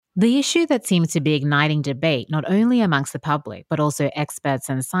The issue that seems to be igniting debate not only amongst the public, but also experts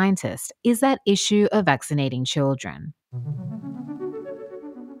and scientists, is that issue of vaccinating children.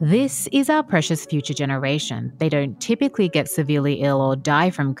 This is our precious future generation. They don't typically get severely ill or die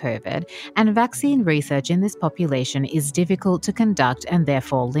from COVID, and vaccine research in this population is difficult to conduct and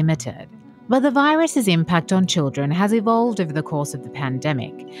therefore limited. But the virus's impact on children has evolved over the course of the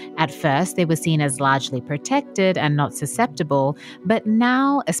pandemic. At first, they were seen as largely protected and not susceptible, but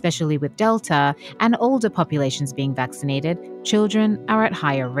now, especially with Delta and older populations being vaccinated, children are at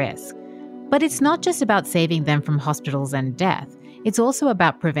higher risk. But it's not just about saving them from hospitals and death. It's also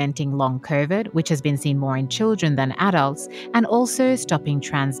about preventing long COVID, which has been seen more in children than adults, and also stopping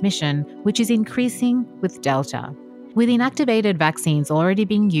transmission, which is increasing with Delta. With inactivated vaccines already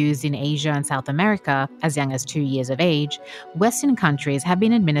being used in Asia and South America as young as 2 years of age, Western countries have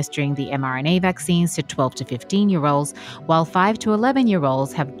been administering the mRNA vaccines to 12 to 15-year-olds, while 5 to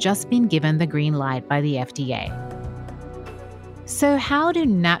 11-year-olds have just been given the green light by the FDA. So how do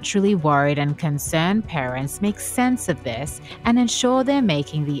naturally worried and concerned parents make sense of this and ensure they're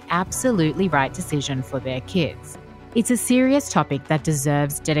making the absolutely right decision for their kids? It's a serious topic that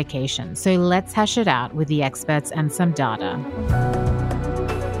deserves dedication, so let's hash it out with the experts and some data.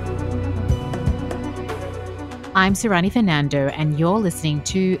 I'm Sirani Fernando, and you're listening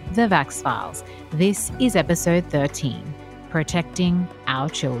to The Vax Files. This is episode 13, Protecting Our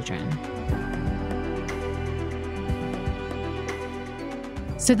Children.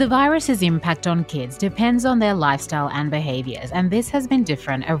 So the virus's impact on kids depends on their lifestyle and behaviors, and this has been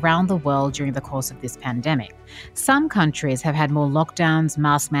different around the world during the course of this pandemic. Some countries have had more lockdowns,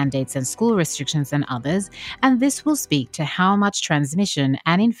 mask mandates, and school restrictions than others, and this will speak to how much transmission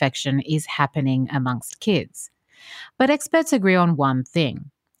and infection is happening amongst kids. But experts agree on one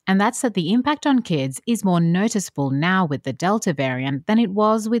thing, and that's that the impact on kids is more noticeable now with the Delta variant than it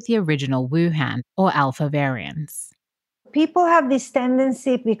was with the original Wuhan or Alpha variants. People have this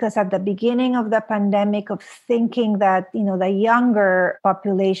tendency, because at the beginning of the pandemic, of thinking that, the younger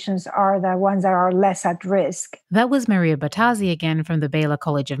populations are the ones that are less at risk. That was Maria Bottazzi again from the Baylor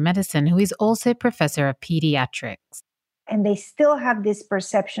College of Medicine, who is also Professor of Pediatrics. And they still have this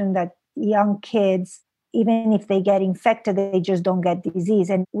perception that young kids, even if they get infected, they just don't get disease.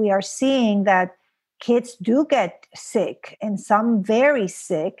 And we are seeing that kids do get sick, and some very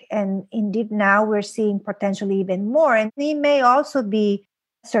sick. And indeed, now we're seeing potentially even more. And it may also be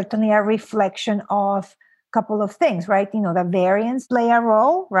certainly a reflection of a couple of things, right? The variants play a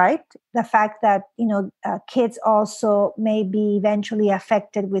role, right? The fact that, kids also may be eventually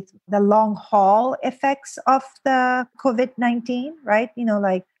affected with the long haul effects of the COVID-19, right?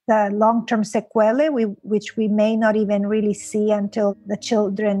 Like the long-term sequelae, which we may not even really see until the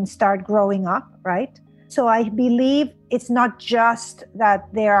children start growing up, right? So I believe it's not just that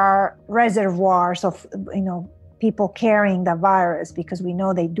there are reservoirs of, people carrying the virus, because we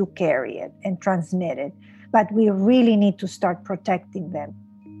know they do carry it and transmit it, but we really need to start protecting them.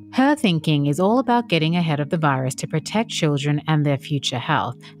 Her thinking is all about getting ahead of the virus to protect children and their future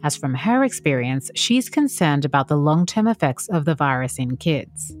health, as from her experience, she's concerned about the long-term effects of the virus in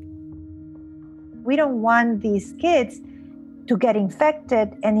kids. We don't want these kids to get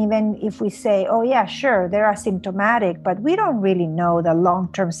infected, and even if we say, oh yeah, sure, they're asymptomatic, but we don't really know the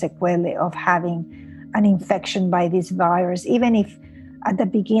long-term sequelae of having an infection by this virus, even if at the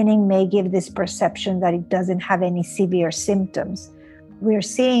beginning may give this perception that it doesn't have any severe symptoms. We're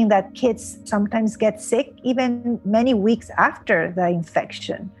seeing that kids sometimes get sick even many weeks after the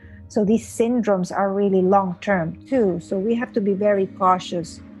infection. So these syndromes are really long-term too. So we have to be very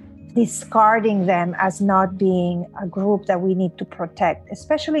cautious, discarding them as not being a group that we need to protect,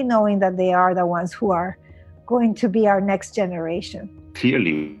 especially knowing that they are the ones who are going to be our next generation.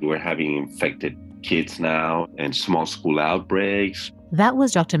 Clearly, we're having infected kids now and small school outbreaks. That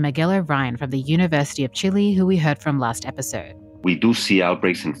was Dr. Miguel O'Ryan from the University of Chile, who we heard from last episode. We do see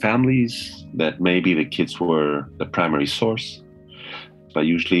outbreaks in families that maybe the kids were the primary source, but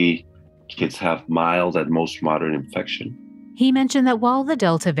usually kids have mild at most moderate infection. He mentioned that while the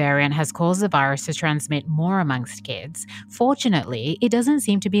Delta variant has caused the virus to transmit more amongst kids, fortunately, it doesn't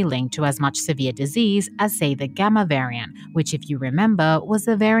seem to be linked to as much severe disease as, say, the Gamma variant, which, if you remember, was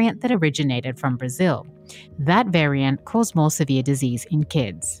the variant that originated from Brazil. That variant caused more severe disease in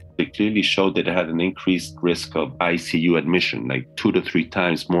kids. It clearly showed that it had an increased risk of ICU admission, like 2 to 3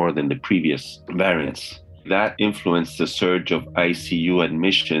 times more than the previous variants. That influenced the surge of ICU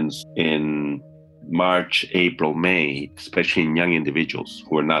admissions in March, April, May, especially in young individuals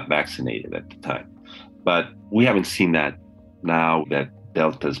who were not vaccinated at the time. But we haven't seen that now that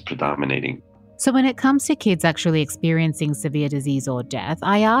Delta is predominating. So when it comes to kids actually experiencing severe disease or death,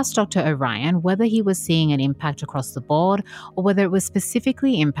 I asked Dr. O'Ryan whether he was seeing an impact across the board or whether it was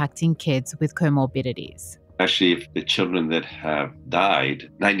specifically impacting kids with comorbidities. Actually, if the children that have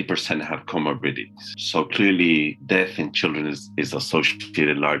died, 90% have comorbidities. So clearly, death in children is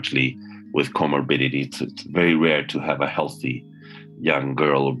associated largely with comorbidities. It's very rare to have a healthy young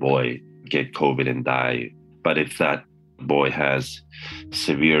girl or boy get COVID and die. But if that boy has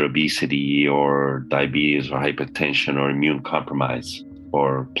severe obesity or diabetes or hypertension or immune compromise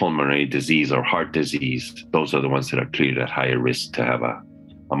or pulmonary disease or heart disease, those are the ones that are clearly at higher risk to have a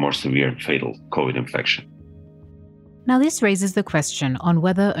more severe and fatal COVID infection. Now, this raises the question on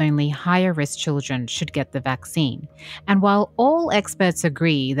whether only higher-risk children should get the vaccine. And while all experts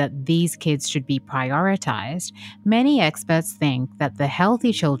agree that these kids should be prioritized, many experts think that the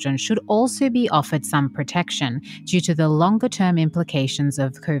healthy children should also be offered some protection due to the longer-term implications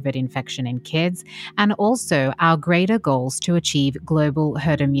of COVID infection in kids and also our greater goals to achieve global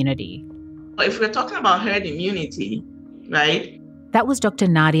herd immunity. If we're talking about herd immunity, right? That was Dr.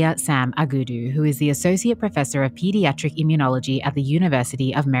 Nadia Sam-Agudu, who is the Associate Professor of Pediatric Immunology at the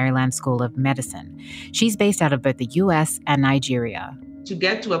University of Maryland School of Medicine. She's based out of both the US and Nigeria. To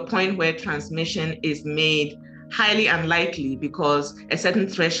get to a point where transmission is made highly unlikely because a certain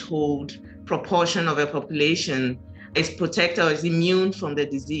threshold proportion of a population is protected or is immune from the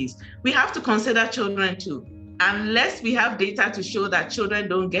disease, we have to consider children too. Unless we have data to show that children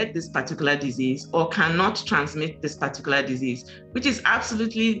don't get this particular disease or cannot transmit this particular disease, which is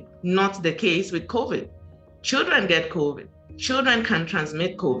absolutely not the case with COVID. Children get COVID. Children can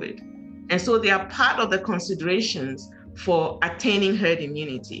transmit COVID. And so they are part of the considerations for attaining herd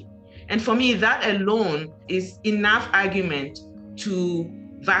immunity. And for me, that alone is enough argument to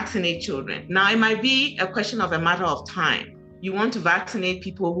vaccinate children. Now, it might be a question of a matter of time. You want to vaccinate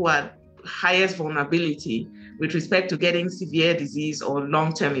people who are highest vulnerability with respect to getting severe disease or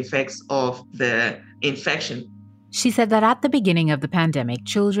long-term effects of the infection. She said that at the beginning of the pandemic,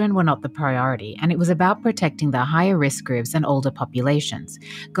 children were not the priority, and it was about protecting the higher risk groups and older populations.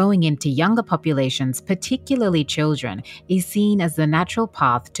 Going into younger populations, particularly children, is seen as the natural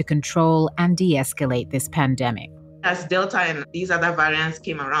path to control and de-escalate this pandemic. As Delta and these other variants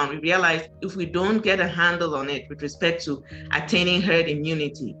came around, we realized if we don't get a handle on it with respect to attaining herd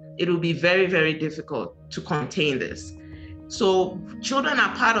immunity, it will be very, very difficult to contain this. So children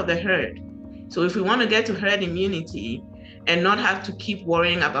are part of the herd. So if we want to get to herd immunity and not have to keep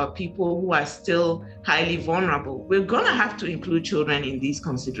worrying about people who are still highly vulnerable, we're going to have to include children in these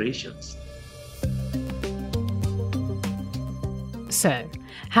considerations. So,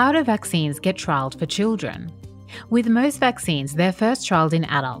 how do vaccines get trialed for children? With most vaccines, they're first trialed in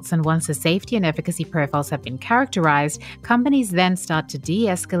adults, and once the safety and efficacy profiles have been characterized, companies then start to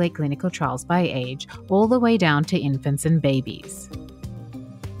de-escalate clinical trials by age, all the way down to infants and babies.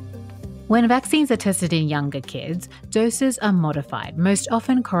 When vaccines are tested in younger kids, doses are modified, most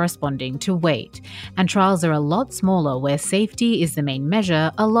often corresponding to weight, and trials are a lot smaller where safety is the main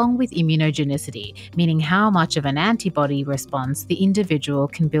measure along with immunogenicity, meaning how much of an antibody response the individual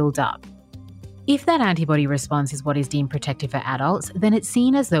can build up. If that antibody response is what is deemed protective for adults, then it's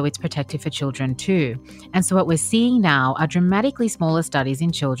seen as though it's protective for children too. And so what we're seeing now are dramatically smaller studies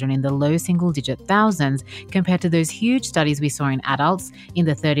in children in the low single-digit thousands compared to those huge studies we saw in adults in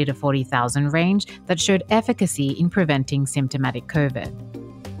the 30 to 40,000 range that showed efficacy in preventing symptomatic COVID.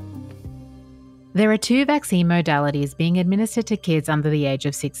 There are two vaccine modalities being administered to kids under the age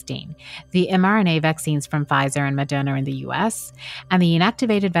of 16, the mRNA vaccines from Pfizer and Moderna in the US, and the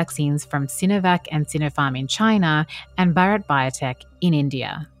inactivated vaccines from Sinovac and Sinopharm in China and Bharat Biotech in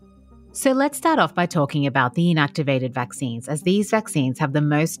India. So let's start off by talking about the inactivated vaccines, as these vaccines have the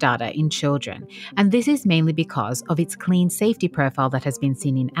most data in children, and this is mainly because of its clean safety profile that has been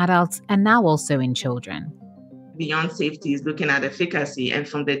seen in adults and now also in children. Beyond safety is looking at efficacy. And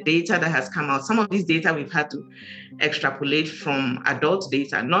from the data that has come out, some of these data we've had to extrapolate from adult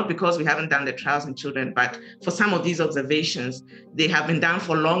data, not because we haven't done the trials in children, but for some of these observations, they have been done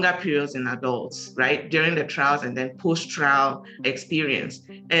for longer periods in adults, right? During the trials and then post-trial experience.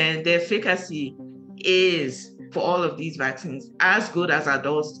 And the efficacy is, for all of these vaccines, as good as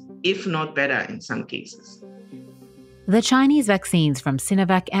adults, if not better in some cases. The Chinese vaccines from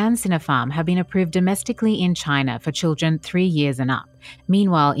Sinovac and Sinopharm have been approved domestically in China for children 3 years and up.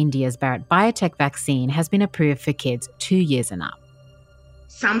 Meanwhile, India's Bharat Biotech vaccine has been approved for kids 2 years and up.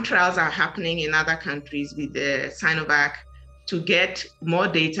 Some trials are happening in other countries with the Sinovac to get more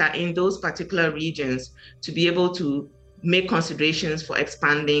data in those particular regions to be able to make considerations for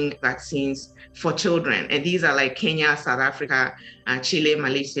expanding vaccines for children. And these are like Kenya, South Africa, Chile,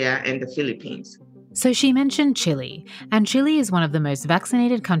 Malaysia, and the Philippines. So she mentioned Chile, and Chile is one of the most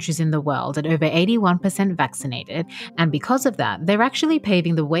vaccinated countries in the world at over 81% vaccinated, and because of that, they're actually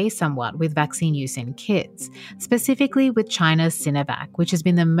paving the way somewhat with vaccine use in kids, specifically with China's Sinovac, which has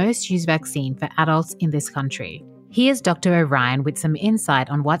been the most used vaccine for adults in this country. Here's Dr. O'Ryan with some insight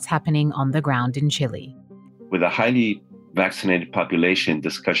on what's happening on the ground in Chile. With a highly vaccinated population,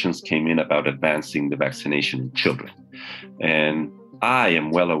 discussions came in about advancing the vaccination in children. And I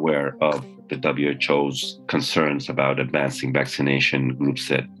am well aware of the WHO's concerns about advancing vaccination groups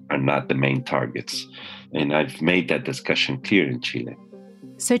that are not the main targets. And I've made that discussion clear in Chile.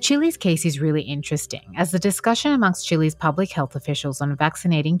 So Chile's case is really interesting, as the discussion amongst Chile's public health officials on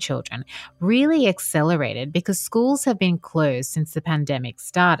vaccinating children really accelerated because schools have been closed since the pandemic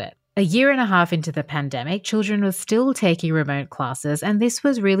started. A year and a half into the pandemic, children were still taking remote classes, and this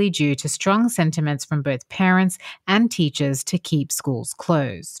was really due to strong sentiments from both parents and teachers to keep schools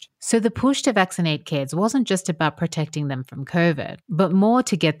closed. So the push to vaccinate kids wasn't just about protecting them from COVID, but more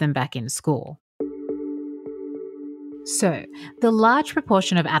to get them back in school. So, the large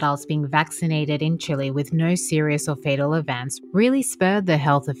proportion of adults being vaccinated in Chile with no serious or fatal events really spurred the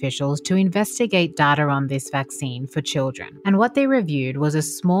health officials to investigate data on this vaccine for children. And what they reviewed was a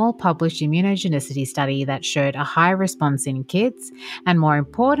small published immunogenicity study that showed a high response in kids, and more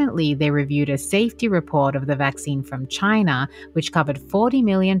importantly, they reviewed a safety report of the vaccine from China, which covered 40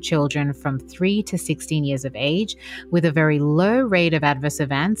 million children from 3 to 16 years of age, with a very low rate of adverse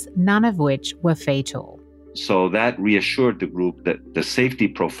events, none of which were fatal. So that reassured the group that the safety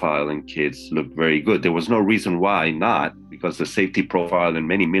profile in kids looked very good. There was no reason why not, because the safety profile in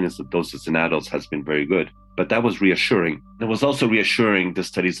many millions of doses in adults has been very good. But that was reassuring. It was also reassuring the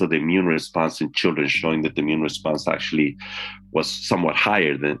studies of the immune response in children, showing that the immune response actually was somewhat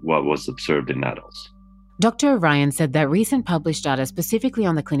higher than what was observed in adults. Dr. O'Ryan said that recent published data specifically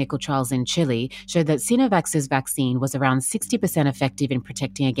on the clinical trials in Chile showed that Sinovac's vaccine was around 60% effective in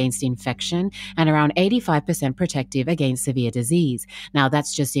protecting against infection and around 85% protective against severe disease. Now,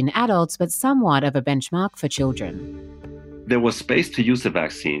 that's just in adults, but somewhat of a benchmark for children. There was space to use the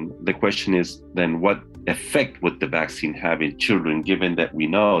vaccine. The question is then, what effect would the vaccine have in children, given that we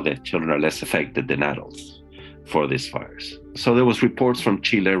know that children are less affected than adults for this virus? So there was reports from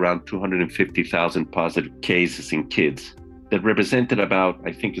Chile, around 250,000 positive cases in kids that represented about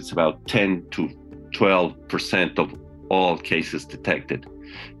 10 to 12% of all cases detected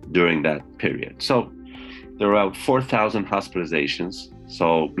during that period. So there were about 4,000 hospitalizations,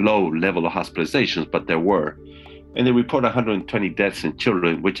 so low level of hospitalizations, but there were. And they report 120 deaths in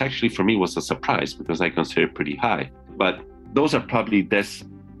children, which actually for me was a surprise because I consider it pretty high. But those are probably deaths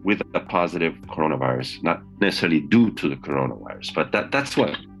with a positive coronavirus, not necessarily due to the coronavirus, but that's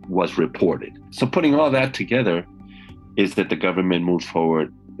what was reported. So putting all that together is that the government moved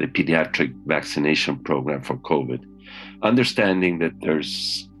forward the pediatric vaccination program for COVID, understanding that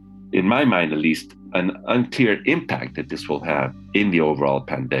there's, in my mind at least, an unclear impact that this will have in the overall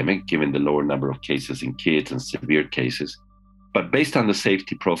pandemic, given the lower number of cases in kids and severe cases. But based on the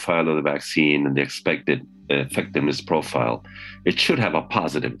safety profile of the vaccine and the expected effectiveness profile, it should have a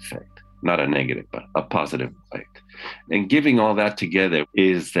positive effect, not a negative, but a positive effect. And giving all that together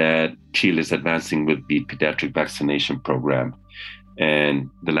is that Chile is advancing with the pediatric vaccination program. And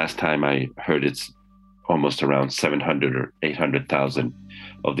the last time I heard, it's almost around 700 or 800,000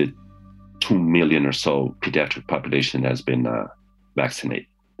 of the 2 million or so pediatric population has been vaccinated.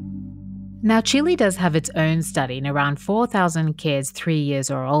 Now, Chile does have its own study in around 4,000 kids 3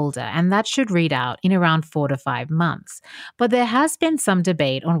 years or older, and that should read out in around 4 to 5 months. But there has been some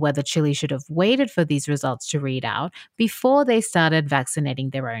debate on whether Chile should have waited for these results to read out before they started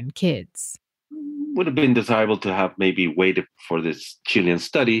vaccinating their own kids. Would have been desirable to have maybe waited for this Chilean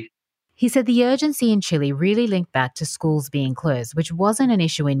study. He said the urgency in Chile really linked back to schools being closed, which wasn't an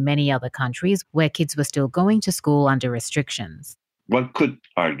issue in many other countries where kids were still going to school under restrictions. One could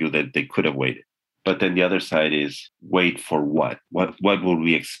argue that they could have waited. But then the other side is, wait for what? What would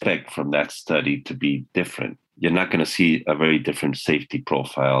we expect from that study to be different? You're not going to see a very different safety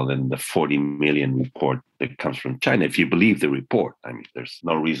profile than the 40 million report that comes from China, if you believe the report. I mean, there's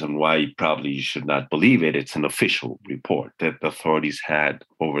no reason why probably you should not believe it. It's an official report that the authorities had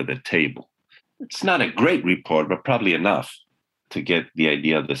over the table. It's not a great report, but probably enough to get the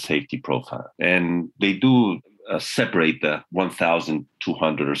idea of the safety profile. And they do separate the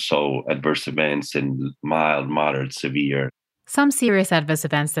 1,200 or so adverse events in mild, moderate, severe. Some serious adverse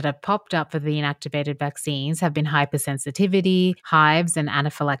events that have popped up for the inactivated vaccines have been hypersensitivity, hives, and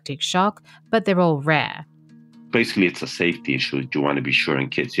anaphylactic shock, but they're all rare. Basically, it's a safety issue that you want to be sure in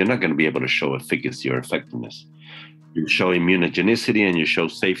kids. You're not going to be able to show efficacy or effectiveness. You show immunogenicity and you show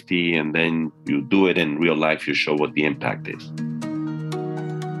safety, and then you do it in real life, you show what the impact is.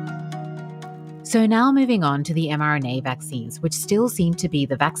 So now moving on to the mRNA vaccines, which still seem to be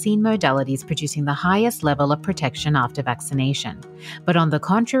the vaccine modalities producing the highest level of protection after vaccination. But on the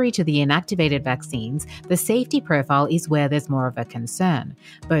contrary to the inactivated vaccines, the safety profile is where there's more of a concern.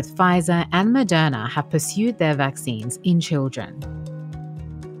 Both Pfizer and Moderna have pursued their vaccines in children.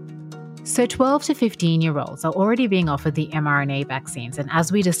 So 12 to 15-year-olds are already being offered the mRNA vaccines, and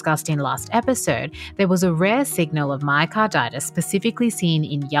as we discussed in last episode, there was a rare signal of myocarditis specifically seen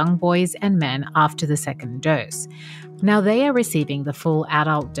in young boys and men after the second dose. Now they are receiving the full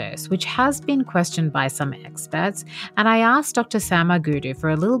adult dose, which has been questioned by some experts, and I asked Dr. Sam-Agudu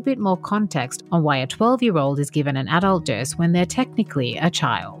for a little bit more context on why a 12-year-old is given an adult dose when they're technically a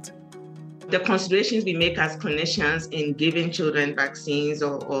child. The considerations we make as clinicians in giving children vaccines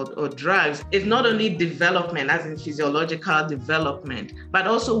or drugs is not only development, as in physiological development, but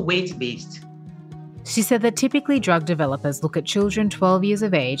also weight-based. She said that typically drug developers look at children 12 years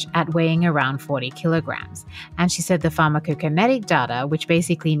of age at weighing around 40 kilograms. And she said the pharmacokinetic data, which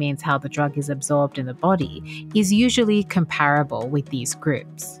basically means how the drug is absorbed in the body, is usually comparable with these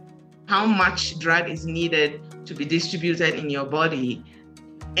groups. How much drug is needed to be distributed in your body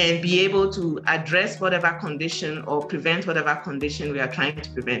and be able to address whatever condition or prevent whatever condition we are trying to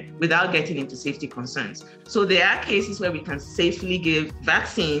prevent without getting into safety concerns. So there are cases where we can safely give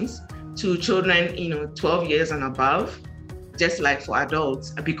vaccines to children, 12 years and above, just like for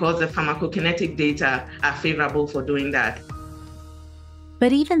adults, because the pharmacokinetic data are favorable for doing that.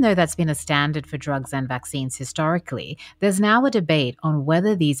 But even though that's been a standard for drugs and vaccines historically, there's now a debate on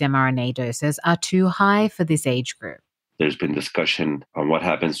whether these mRNA doses are too high for this age group. There's been discussion on what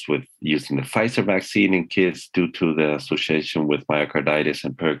happens with using the Pfizer vaccine in kids due to the association with myocarditis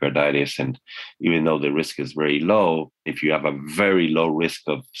and pericarditis. And even though the risk is very low, if you have a very low risk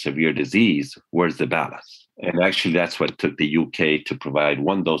of severe disease, where's the balance? And actually, that's what took the UK to provide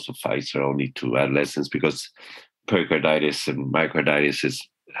one dose of Pfizer only to adolescents, because pericarditis and myocarditis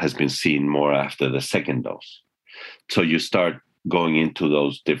has been seen more after the second dose. So you start going into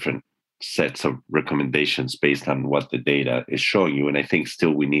those different sets of recommendations based on what the data is showing you. And I think still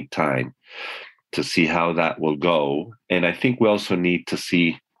we need time to see how that will go. And I think we also need to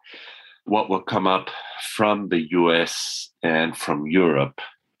see what will come up from the US and from Europe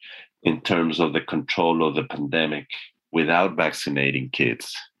in terms of the control of the pandemic without vaccinating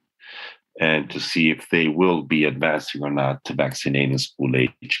kids, and to see if they will be advancing or not to vaccinating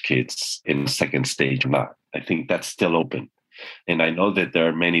school-age kids in the second stage or not. I think that's still open. And I know that there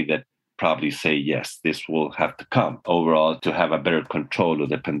are many that probably say, yes, this will have to come overall to have a better control of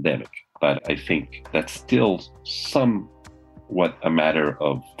the pandemic. But I think that's still somewhat a matter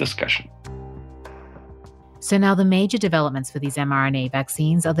of discussion. So now the major developments for these mRNA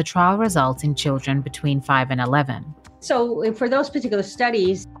vaccines are the trial results in children between 5 and 11. So for those particular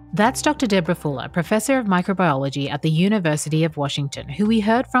studies, that's Dr. Deborah Fuller, Professor of Microbiology at the University of Washington, who we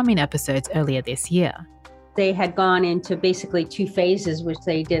heard from in episodes earlier this year. They had gone into basically two phases, which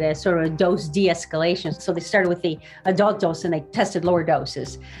they did a sort of dose de-escalation. So they started with the adult dose and they tested lower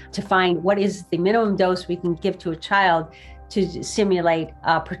doses to find what is the minimum dose we can give to a child to simulate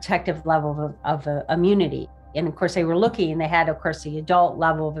a protective level of immunity. And of course, they were looking, and they had, of course, the adult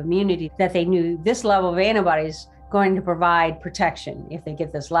level of immunity that they knew this level of antibodies going to provide protection if they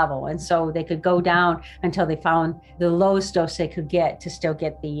get this level. And so they could go down until they found the lowest dose they could get to still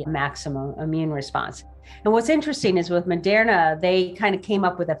get the maximum immune response. And what's interesting is with Moderna, they kind of came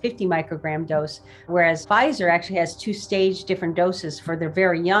up with a 50 microgram dose, whereas Pfizer actually has two-stage different doses for their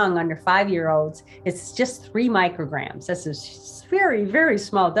very young, under 5-year-olds. It's just 3 micrograms. That's a very, very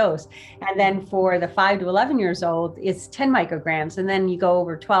small dose. And then for the 5 to 11 years old, it's 10 micrograms. And then you go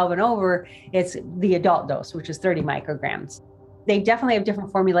over 12 and over, it's the adult dose, which is 30 micrograms. They definitely have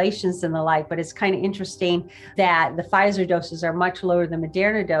different formulations and the like, but it's kind of interesting that the Pfizer doses are much lower than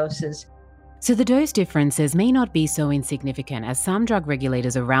Moderna doses. So the dose differences may not be so insignificant, as some drug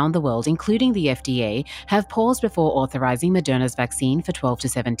regulators around the world, including the FDA, have paused before authorizing Moderna's vaccine for 12 to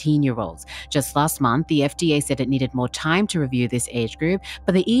 17-year-olds. Just last month, the FDA said it needed more time to review this age group,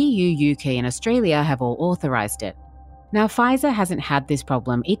 but the EU, UK, and Australia have all authorized it. Now, Pfizer hasn't had this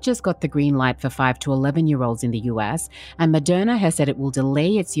problem. It just got the green light for 5 to 11-year-olds in the US, and Moderna has said it will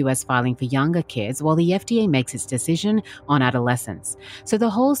delay its US filing for younger kids while the FDA makes its decision on adolescents. So the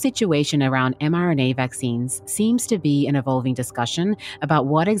whole situation around mRNA vaccines seems to be an evolving discussion about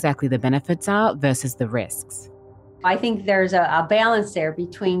what exactly the benefits are versus the risks. I think there's a balance there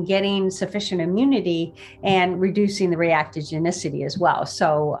between getting sufficient immunity and reducing the reactogenicity as well.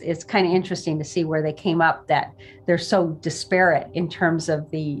 So it's kind of interesting to see where they came up that they're so disparate in terms of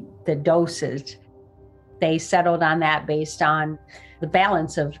the dosage. They settled on that based on the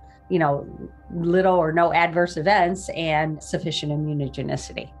balance of, little or no adverse events and sufficient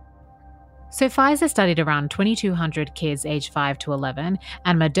immunogenicity. So Pfizer studied around 2,200 kids aged 5 to 11,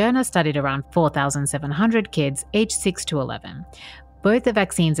 and Moderna studied around 4,700 kids aged 6 to 11. Both the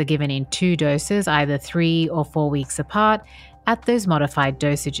vaccines are given in 2 doses, either 3 or 4 weeks apart, at those modified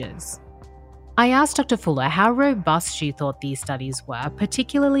dosages. I asked Dr. Fuller how robust she thought these studies were,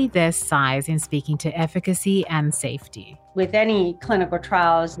 particularly their size in speaking to efficacy and safety. With any clinical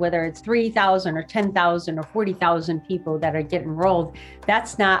trials, whether it's 3,000 or 10,000 or 40,000 people that are getting enrolled,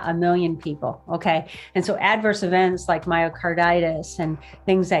 that's not a million people, okay? And so adverse events like myocarditis and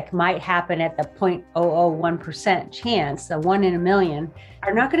things that might happen at the 0.001% chance, the 1 in a million,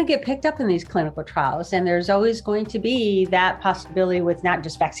 are not going to get picked up in these clinical trials. And there's always going to be that possibility with not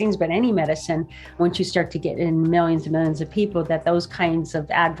just vaccines, but any medicine, once you start to get in millions and millions of people, that those kinds of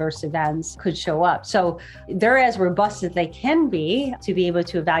adverse events could show up. So they're as robust as they can be to be able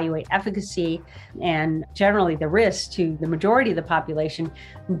to evaluate efficacy and generally the risk to the majority of the population.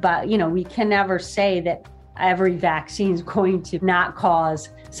 But, we can never say that every vaccine is going to not cause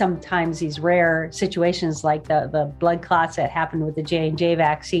sometimes these rare situations like the blood clots that happened with the J&J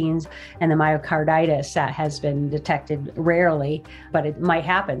vaccines and the myocarditis that has been detected rarely, but it might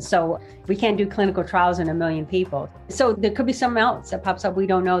happen. So we can't do clinical trials in a million people. So there could be something else that pops up. We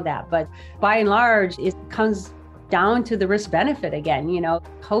don't know that. But by and large, it comes down to the risk benefit again.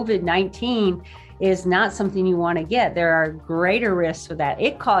 COVID-19 is not something you want to get. There are greater risks with that.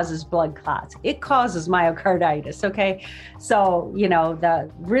 It causes blood clots. It causes myocarditis, okay? So,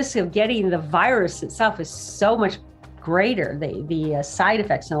 the risk of getting the virus itself is so much greater. The side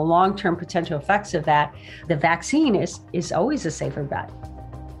effects and the long-term potential effects of that, the vaccine is always a safer bet.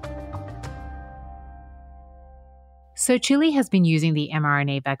 So Chile has been using the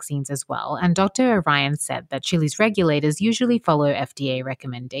mRNA vaccines as well, and Dr. O'Ryan said that Chile's regulators usually follow FDA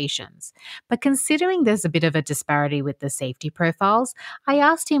recommendations. But considering there's a bit of a disparity with the safety profiles, I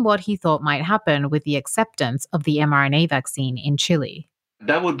asked him what he thought might happen with the acceptance of the mRNA vaccine in Chile.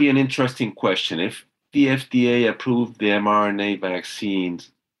 That would be an interesting question. If the FDA approved the mRNA vaccines,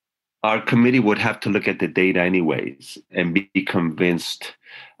 our committee would have to look at the data anyways and be convinced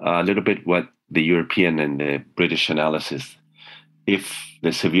a little bit what the European and the British analysis, if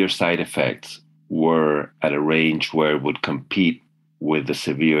the severe side effects were at a range where it would compete with the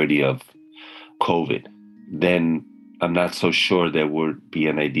severity of COVID, then I'm not so sure there would be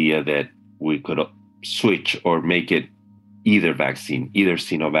an idea that we could switch or make it either vaccine, either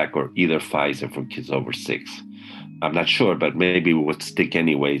Sinovac or either Pfizer for kids over 6. I'm not sure, but maybe we would stick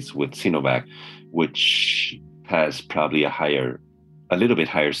anyways with Sinovac, which has probably a little bit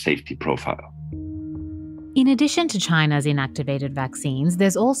higher safety profile. In addition to China's inactivated vaccines,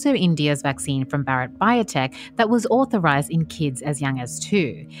 there's also India's vaccine from Bharat Biotech that was authorized in kids as young as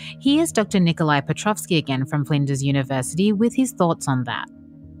 2. Here's Dr. Nikolai Petrovsky again from Flinders University with his thoughts on that.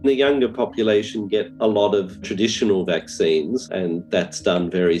 The younger population get a lot of traditional vaccines, and that's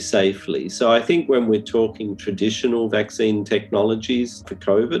done very safely. So I think when we're talking traditional vaccine technologies for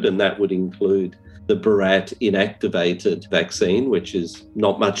COVID, and that would include the Bharat inactivated vaccine, which is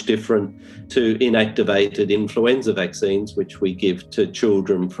not much different to inactivated influenza vaccines, which we give to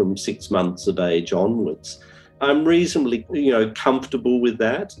children from 6 months of age onwards. I'm reasonably, comfortable with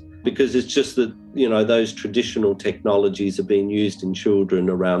that, because it's just that, those traditional technologies have been used in children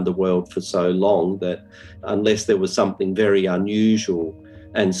around the world for so long that unless there was something very unusual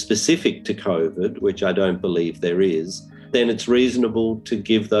and specific to COVID, which I don't believe there is, then it's reasonable to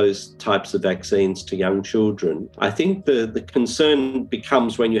give those types of vaccines to young children. I think the concern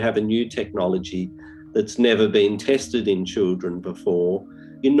becomes when you have a new technology that's never been tested in children before.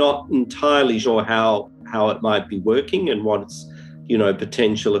 You're not entirely sure how it might be working and what its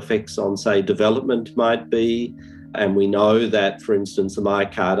potential effects on, say, development might be. And we know that, for instance, the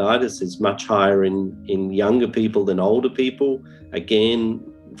myocarditis is much higher in younger people than older people, again,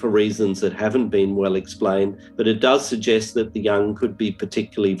 for reasons that haven't been well explained. But it does suggest that the young could be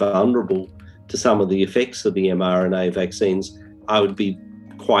particularly vulnerable to some of the effects of the mRNA vaccines. I would be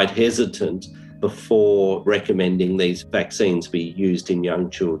quite hesitant before recommending these vaccines be used in young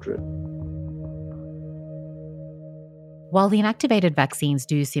children. While the inactivated vaccines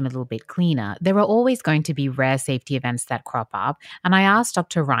do seem a little bit cleaner, there are always going to be rare safety events that crop up, and I asked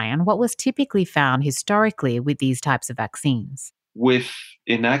Dr. Ryan what was typically found historically with these types of vaccines. With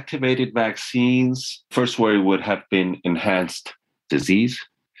inactivated vaccines, first worry would have been enhanced disease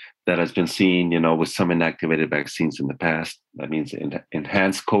that has been seen, with some inactivated vaccines in the past. That means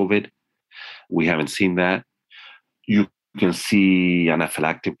enhanced COVID. We haven't seen that. You can see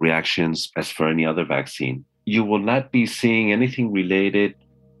anaphylactic reactions as for any other vaccine. You will not be seeing anything related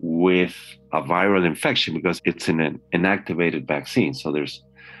with a viral infection because it's an inactivated vaccine. So there's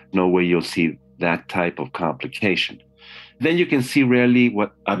no way you'll see that type of complication. Then you can see rarely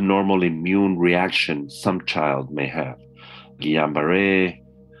what abnormal immune reaction some child may have. Guillain-Barré,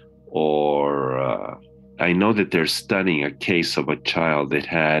 or I know that they're studying a case of a child that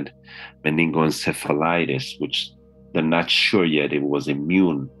had meningoencephalitis, which they're not sure yet if it was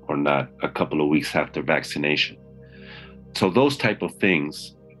immune or not a couple of weeks after vaccination. So those type of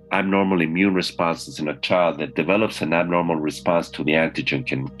things, abnormal immune responses in a child that develops an abnormal response to the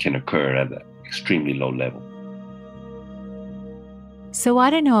antigen can occur at an extremely low level. So I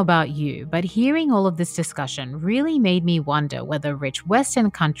don't know about you, but hearing all of this discussion really made me wonder whether rich Western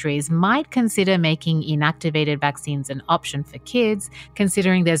countries might consider making inactivated vaccines an option for kids,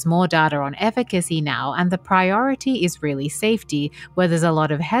 considering there's more data on efficacy now and the priority is really safety, where there's a lot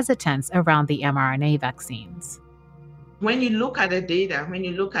of hesitance around the mRNA vaccines. When you look at the data, when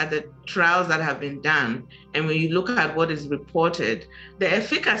you look at the trials that have been done, and when you look at what is reported, the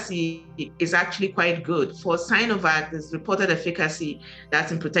efficacy is actually quite good. For Sinovac, there's reported efficacy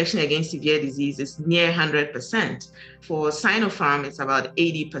that's in protection against severe disease is near 100%. For Sinopharm, it's about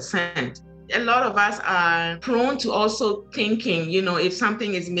 80%. A lot of us are prone to also thinking, if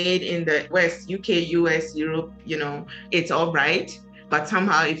something is made in the West, UK, US, Europe, it's all right. But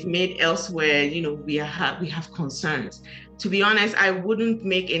somehow if made elsewhere, we have concerns. To be honest, I wouldn't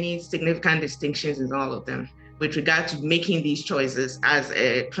make any significant distinctions in all of them with regard to making these choices as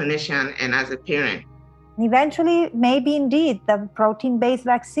a clinician and as a parent. Eventually, maybe indeed, the protein-based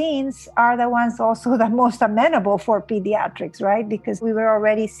vaccines are the ones also the most amenable for pediatrics, right? Because we were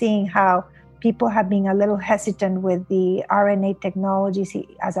already seeing how people have been a little hesitant with the RNA technologies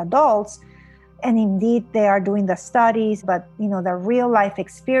as adults. And indeed, they are doing the studies, but the real life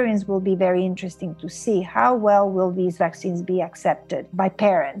experience will be very interesting to see how well will these vaccines be accepted by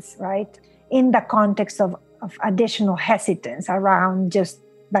parents, right? In the context of additional hesitance around just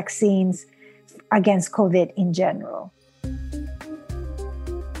vaccines against COVID in general.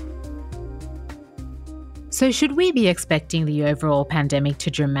 So should we be expecting the overall pandemic to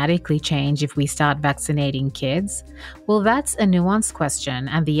dramatically change if we start vaccinating kids? Well, that's a nuanced question,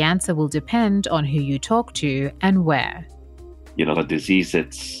 and the answer will depend on who you talk to and where. A disease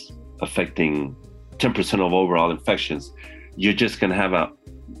that's affecting 10% of overall infections, you're just going to have a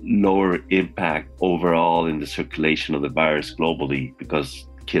lower impact overall in the circulation of the virus globally because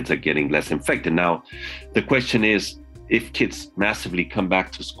kids are getting less infected. Now, the question is, if kids massively come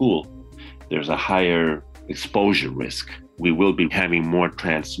back to school, there's a higher exposure risk. We will be having more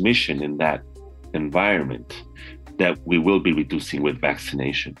transmission in that environment that we will be reducing with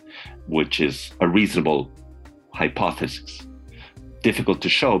vaccination, which is a reasonable hypothesis. Difficult to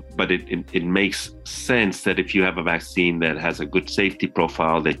show, but it makes sense that if you have a vaccine that has a good safety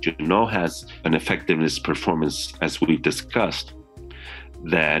profile, that has an effectiveness performance, as we've discussed,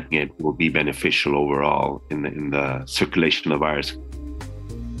 that it will be beneficial overall in the circulation of the virus.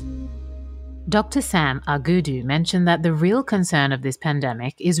 Dr. Sam-Agudu mentioned that the real concern of this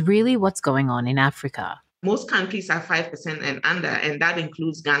pandemic is really what's going on in Africa. Most countries are 5% and under, and that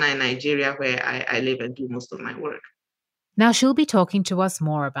includes Ghana and Nigeria, where I live and do most of my work. Now, she'll be talking to us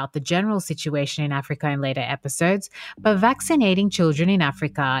more about the general situation in Africa in later episodes, but vaccinating children in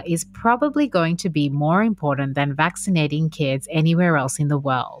Africa is probably going to be more important than vaccinating kids anywhere else in the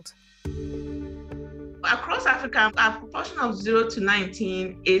world. Across Africa, our proportion of 0 to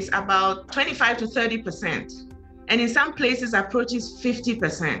 19 is about 25 to 30%. And in some places approaches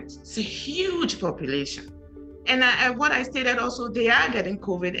 50%. It's a huge population. And what I stated also, they are getting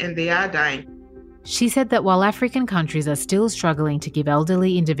COVID and they are dying. She said that while African countries are still struggling to give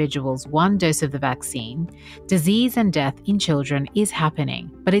elderly individuals one dose of the vaccine, disease and death in children is happening,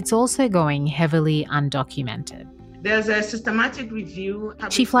 but it's also going heavily undocumented. There's a systematic review.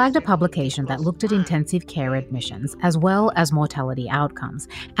 She flagged a publication that looked at intensive care admissions as well as mortality outcomes,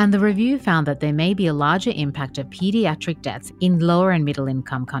 and the review found that there may be a larger impact of pediatric deaths in lower and middle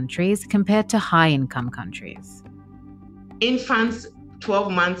income countries compared to high income countries. Infants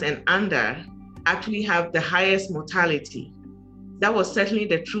 12 months and under actually have the highest mortality. That was certainly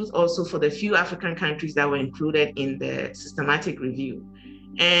the truth also for the few African countries that were included in the systematic review.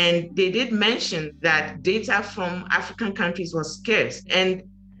 And they did mention that data from African countries was scarce. And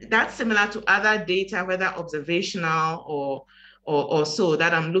that's similar to other data, whether observational or so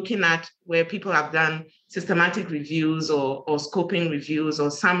that I'm looking at, where people have done systematic reviews or scoping reviews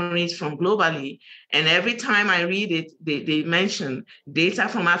or summaries from globally. And every time I read it, they mention data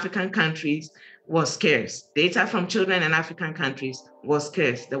from African countries was scarce. Data from children in African countries was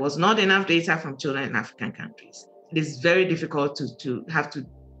scarce. There was not enough data from children in African countries. It is very difficult to have to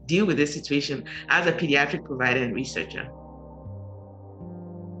deal with this situation as a pediatric provider and researcher.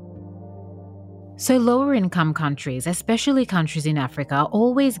 So lower income countries, especially countries in Africa,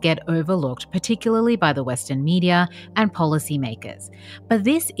 always get overlooked, particularly by the Western media and policymakers. But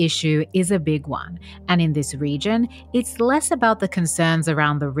this issue is a big one. And in this region, it's less about the concerns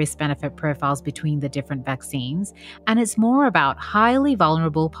around the risk-benefit profiles between the different vaccines, and it's more about highly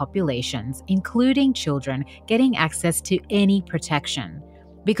vulnerable populations, including children, getting access to any protection.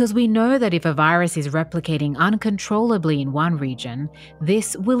 Because we know that if a virus is replicating uncontrollably in one region,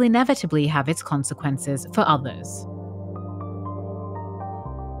 this will inevitably have its consequences for others.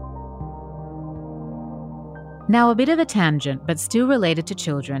 Now, a bit of a tangent, but still related to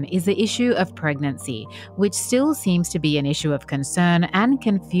children, is the issue of pregnancy, which still seems to be an issue of concern and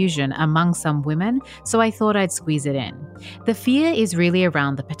confusion among some women, so I thought I'd squeeze it in. The fear is really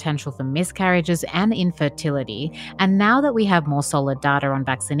around the potential for miscarriages and infertility, and now that we have more solid data on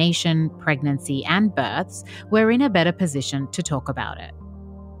vaccination, pregnancy, and births, we're in a better position to talk about it.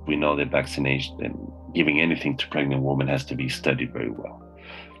 We know that vaccination and giving anything to pregnant women has to be studied very well.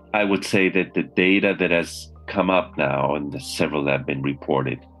 I would say that the data that has come up now, and several that have been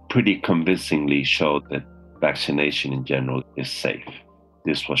reported, pretty convincingly showed that vaccination in general is safe.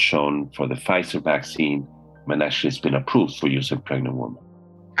 This was shown for the Pfizer vaccine, and actually it's been approved for use in pregnant women.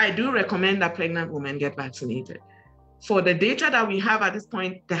 I do recommend that pregnant women get vaccinated. For the data that we have at this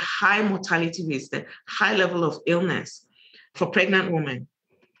point, the high mortality rates, the high level of illness for pregnant women,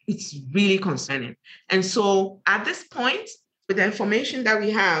 it's really concerning. And so at this point, with the information that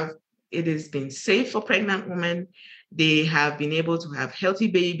we have, it has been safe for pregnant women. They have been able to have healthy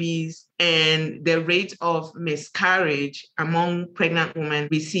babies, and the rate of miscarriage among pregnant women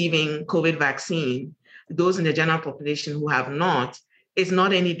receiving COVID vaccine, those in the general population who have not, is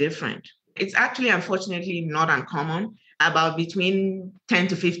not any different. It's actually, unfortunately, not uncommon, about between 10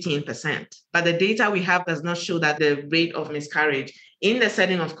 to 15%. But the data we have does not show that the rate of miscarriage in the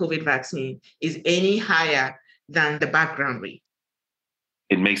setting of COVID vaccine is any higher than the background rate.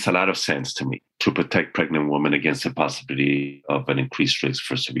 It makes a lot of sense to me to protect pregnant women against the possibility of an increased risk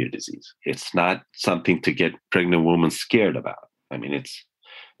for severe disease. It's not something to get pregnant women scared about. I mean,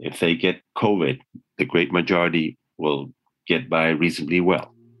 if they get COVID, the great majority will get by reasonably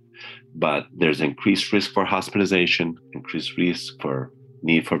well. But there's increased risk for hospitalization, increased risk for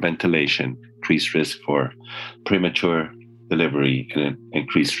need for ventilation, increased risk for premature delivery, and an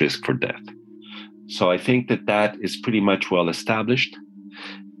increased risk for death. So I think that is pretty much well established.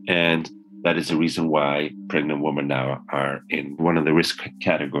 And that is the reason why pregnant women now are in one of the risk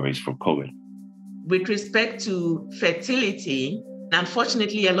categories for COVID. With respect to fertility,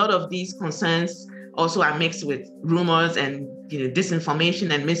 unfortunately, a lot of these concerns also are mixed with rumors and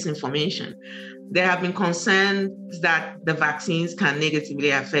disinformation and misinformation. There have been concerns that the vaccines can negatively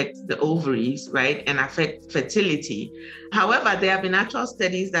affect the ovaries, right, and affect fertility. However, there have been actual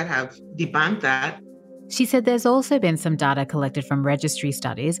studies that have debunked that. She said there's also been some data collected from registry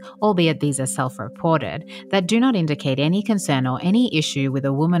studies, albeit these are self-reported, that do not indicate any concern or any issue with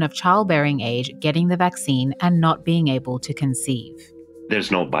a woman of childbearing age getting the vaccine and not being able to conceive.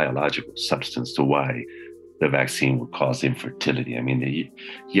 There's no biological substance to why the vaccine would cause infertility. I mean,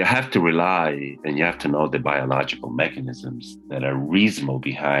 you have to rely and you have to know the biological mechanisms that are reasonable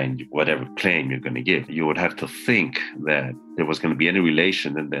behind whatever claim you're going to give. You would have to think that there was going to be any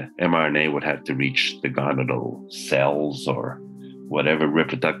relation and the mRNA would have to reach the gonadal cells or whatever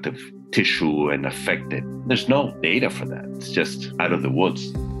reproductive tissue and affect it. There's no data for that. It's just out of the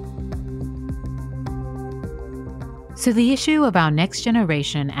woods. So the issue of our next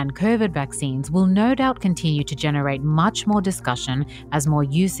generation and COVID vaccines will no doubt continue to generate much more discussion as more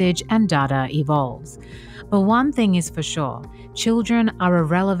usage and data evolves. But one thing is for sure, children are a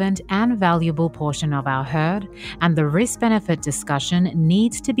relevant and valuable portion of our herd, and the risk-benefit discussion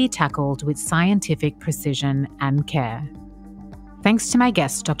needs to be tackled with scientific precision and care. Thanks to my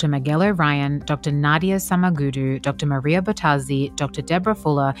guests, Dr. Miguel O'Ryan, Dr. Nadia Sam-Agudu, Dr. Maria Bottazzi, Dr. Deborah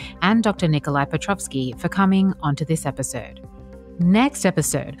Fuller, and Dr. Nikolai Petrovsky for coming onto this episode. Next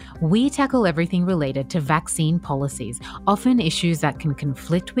episode, we tackle everything related to vaccine policies, often issues that can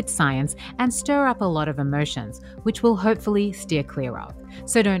conflict with science and stir up a lot of emotions, which we'll hopefully steer clear of.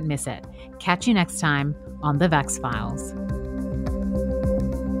 So don't miss it. Catch you next time on the Vax Files.